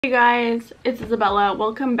Hey guys, it's Isabella.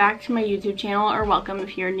 Welcome back to my YouTube channel, or welcome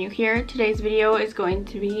if you're new here. Today's video is going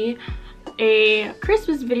to be a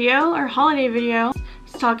Christmas video or holiday video,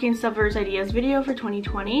 stocking stuffers ideas video for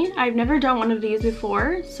 2020. I've never done one of these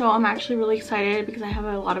before, so I'm actually really excited because I have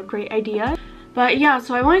a lot of great ideas. But yeah,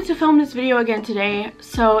 so I wanted to film this video again today.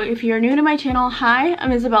 So if you're new to my channel, hi,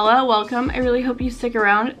 I'm Isabella. Welcome. I really hope you stick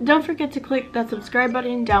around. Don't forget to click that subscribe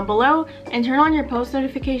button down below and turn on your post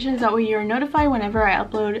notifications. That way you're notified whenever I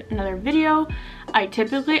upload another video. I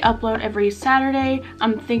typically upload every Saturday.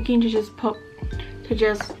 I'm thinking to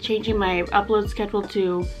just changing my upload schedule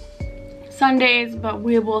to Sundays, but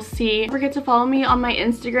we will see. Don't forget to follow me on my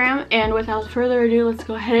Instagram, and without further ado, let's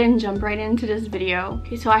go ahead and jump right into this video.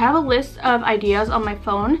 Okay, so I have a list of ideas on my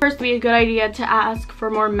phone. First, would be a good idea to ask for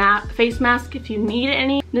more face masks if you need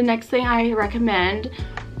any. The next thing I recommend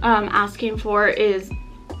asking for is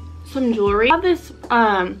some jewelry. I have this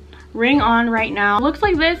ring on right now. It looks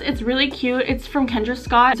like this. It's really cute. It's from Kendra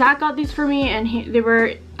Scott. Zach got these for me, and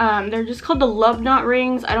they're just called the Love Knot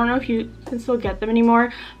rings. I don't know if you can still get them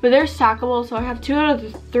anymore, but they're stackable. So I have 2 out of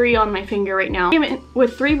the 3 on my finger right now. I came in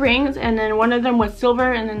with 3 rings, and then one of them was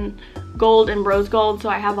silver and then gold and rose gold, so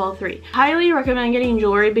I have all 3. Highly recommend getting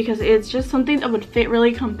jewelry because it's just something that would fit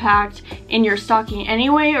really compact in your stocking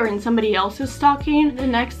anyway, or in somebody else's stocking. The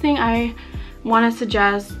next thing I want to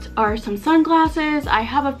suggest are some sunglasses. I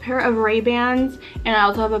have a pair of Ray-Bans, and I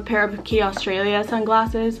also have a pair of Key Australia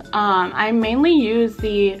sunglasses. I mainly use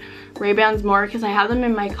the Ray-Bans more because I have them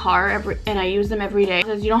in my car and I use them every day.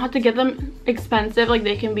 Because you don't have to get them expensive, like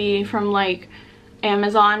they can be from like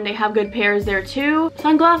Amazon. They have good pairs there too.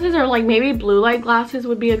 Sunglasses, or like maybe blue light glasses,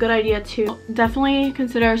 would be a good idea too. Definitely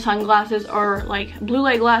consider sunglasses or like blue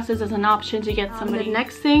light glasses as an option to get somebody. The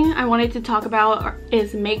next thing I wanted to talk about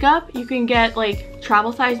is makeup. You can get like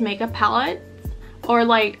travel size makeup palettes, or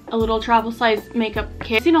like a little travel size makeup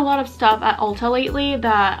kit. I've seen a lot of stuff at Ulta lately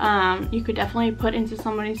that you could definitely put into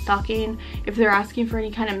somebody's stocking if they're asking for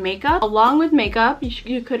any kind of makeup. Along with makeup,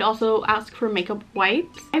 you could also ask for makeup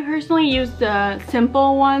wipes. I personally use the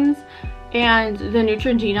simple ones and the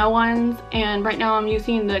Neutrogena ones, and right now I'm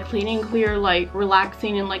using the Clean and Clear, like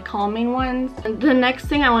relaxing and like calming ones. And the next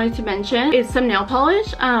thing I wanted to mention is some nail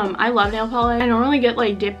polish. I love nail polish. I normally get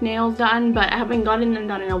like dip nails done, but I haven't gotten them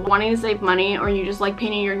done in a while. Wanting to save money, or you just like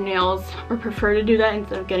painting your nails or prefer to do that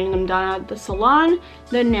instead of getting them done at the salon,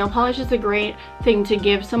 then nail polish is a great thing to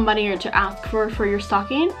give somebody or to ask for your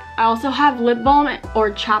stocking. I also have lip balm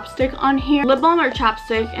or chapstick on here. Lip balm or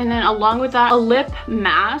chapstick, and then along with that, a lip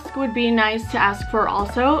mask would be nice to ask for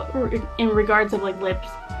also in regards of like lips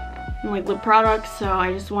and like lip products. So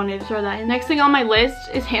I just wanted to throw that in. Next thing on my list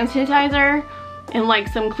is hand sanitizer and like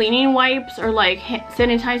some cleaning wipes, or like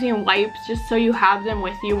sanitizing wipes, just so you have them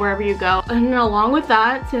with you wherever you go. And along with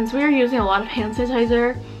that, since we are using a lot of hand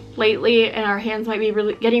sanitizer lately and our hands might be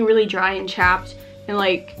getting really dry and chapped and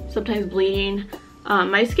like sometimes bleeding,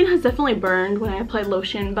 my skin has definitely burned when I apply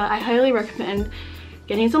lotion, but I highly recommend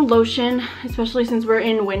getting some lotion, especially since we're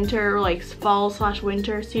in winter, like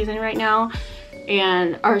fall/winter season right now,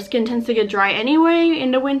 and our skin tends to get dry anyway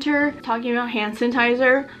in the winter. Talking about hand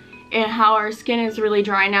sanitizer and how our skin is really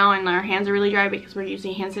dry now and our hands are really dry because we're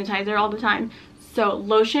using hand sanitizer all the time. So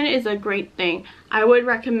lotion is a great thing. I would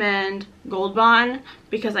recommend Gold Bond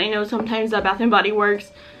because I know sometimes that Bath & Body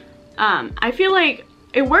Works, I feel like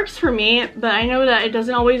it works for me, but I know that it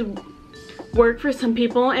doesn't always work for some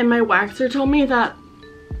people, and my waxer told me that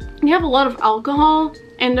they have a lot of alcohol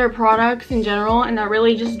in their products in general, and that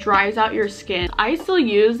really just dries out your skin. I still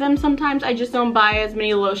use them sometimes. I just don't buy as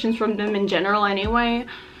many lotions from them in general anyway.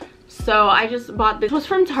 So I just bought this. It was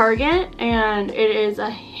from Target, and it is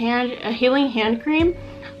a healing hand cream.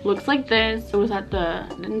 Looks like this. It was at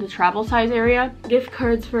in the travel size area. Gift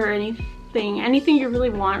cards for anything you really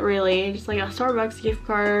want, really. Just like a Starbucks gift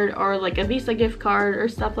card or like a Visa gift card or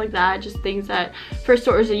stuff like that. Just things that for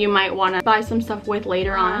stores that you might want to buy some stuff with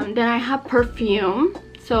later on. Then I have perfume.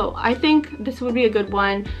 So I think this would be a good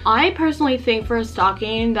one. I personally think for a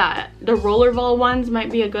stocking that the rollerball ones might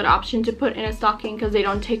be a good option to put in a stocking because they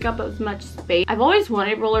don't take up as much space. I've always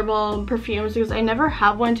wanted rollerball perfumes because I never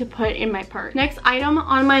have one to put in my purse. Next item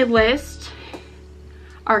on my list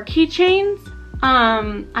are keychains.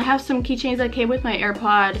 I have some keychains that came with my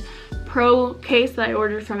AirPod Pro case that I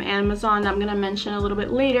ordered from Amazon that I'm gonna mention a little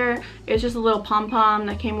bit later. It's just a little pom-pom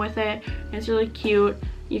that came with it. It's really cute.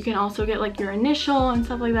 You can also get like your initial and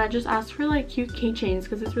stuff like that. Just ask for like cute keychains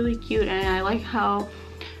because it's really cute, and I like how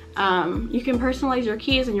you can personalize your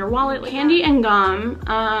keys and your wallet. Candy and gum.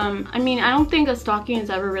 I mean, I don't think a stocking is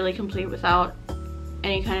ever really complete without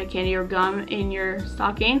any kind of candy or gum in your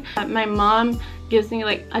stocking. My mom gives me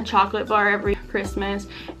like a chocolate bar every Christmas.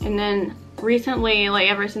 And then recently, like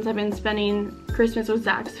ever since I've been spending Christmas with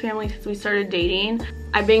Zach's family since we started dating,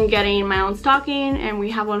 I've been getting my own stocking, and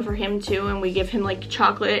we have one for him too, and we give him like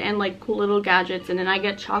chocolate and like cool little gadgets, and then I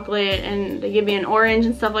get chocolate and they give me an orange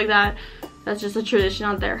and stuff like that. That's just a tradition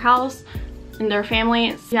at their house and their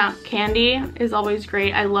family. Yeah, candy is always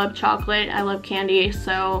great. I love chocolate, I love candy,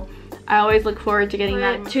 so I always look forward to getting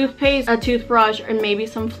that. Toothpaste, a toothbrush, and maybe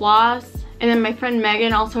some floss. And then my friend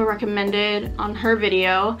Megan also recommended on her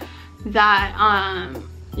video that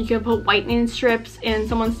you can put whitening strips in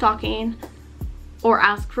someone's stocking, or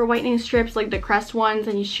ask for whitening strips, like the Crest ones,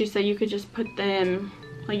 and she said you could just put them,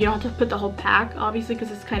 like you don't have to put the whole pack obviously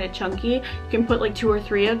because it's kind of chunky. You can put like 2 or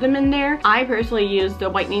 3 of them in there. I personally use the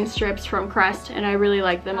whitening strips from Crest and I really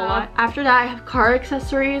like them a lot. After that, I have car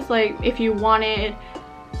accessories, like if you wanted,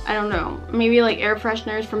 I don't know, maybe like air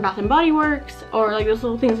fresheners from Bath & Body Works, or like those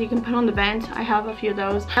little things you can put on the vent. I have a few of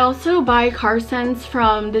those. I also buy car scents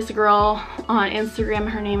from this girl on Instagram.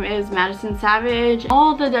 Her name is Madison Savage.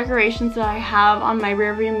 All the decorations that I have on my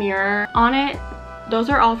rearview mirror on it, those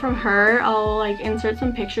are all from her. I'll like insert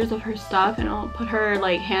some pictures of her stuff and I'll put her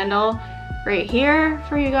like handle right here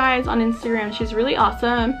for you guys on Instagram. She's really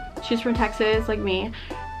awesome. She's from Texas like me,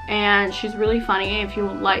 and she's really funny. If you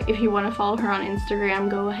want to follow her on Instagram,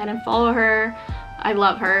 go ahead and follow her. I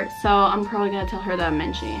love her, so I'm probably gonna tell her that I'm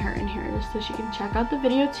mentioning her in here just so she can check out the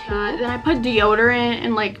video too. Then I put deodorant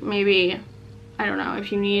and like maybe, I don't know,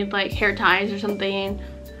 if you need like hair ties or something,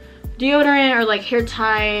 deodorant or like hair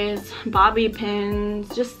ties, bobby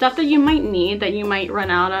pins, just stuff that you might need that you might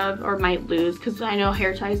run out of or might lose, because I know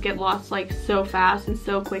hair ties get lost like so fast and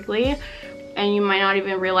so quickly, and you might not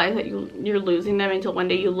even realize that you're losing them until one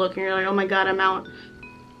day you look and you're like, oh my god, I'm out.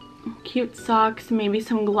 Cute socks, maybe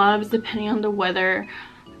some gloves depending on the weather,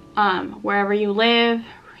 wherever you live.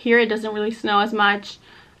 Here it doesn't really snow as much,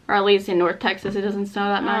 or at least in North Texas it doesn't snow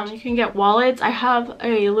that much. You can get wallets. I have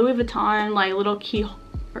a Louis Vuitton like little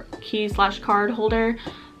key/card holder,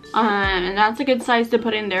 and that's a good size to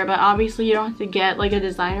put in there, but obviously you don't have to get like a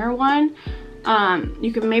designer one.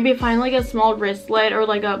 You can maybe find like a small wristlet or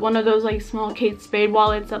like one of those like small Kate Spade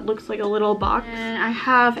wallets that looks like a little box. And I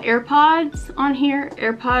have AirPods on here,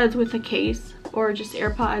 AirPods with a case or just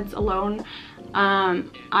AirPods alone.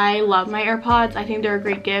 I love my AirPods. I think they're a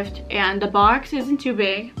great gift, and the box isn't too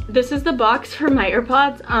big. This is the box for my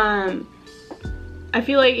AirPods. I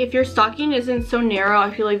feel like if your stocking isn't so narrow,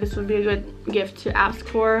 I feel like this would be a good gift to ask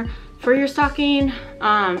for your stocking.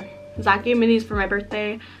 Zach gave me these for my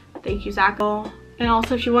birthday. Thank you, Zach. And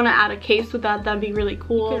also if you want to add a case with that, that'd be really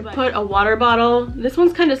cool. You could put a water bottle. This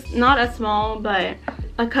one's kind of not as small, but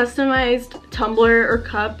a customized tumbler or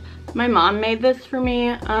cup. My mom made this for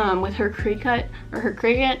me with her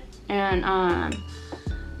Cricut, and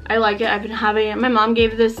I like it. I've been having it. My mom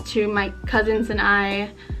gave this to my cousins and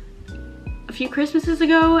I a few Christmases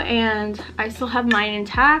ago, and I still have mine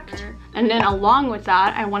intact. And then along with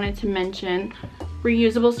that, I wanted to mention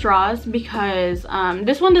reusable straws, because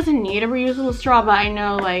this one doesn't need a reusable straw, but I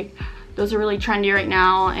know like those are really trendy right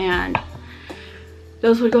now and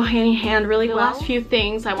those would go hand in hand really well. The last few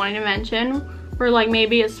things I wanted to mention were like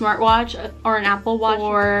maybe a smartwatch or an Apple Watch,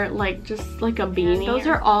 or like just like a beanie. Those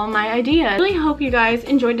are all my ideas. I really hope you guys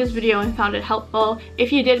enjoyed this video and found it helpful.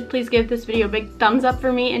 If you did, please give this video a big thumbs up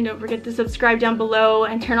for me, and don't forget to subscribe down below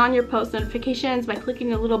and turn on your post notifications by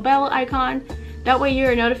clicking the little bell icon. That way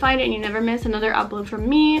you're notified and you never miss another upload from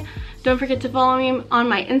me. Don't forget to follow me on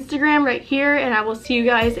my Instagram right here, and I will see you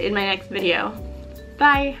guys in my next video.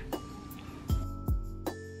 Bye!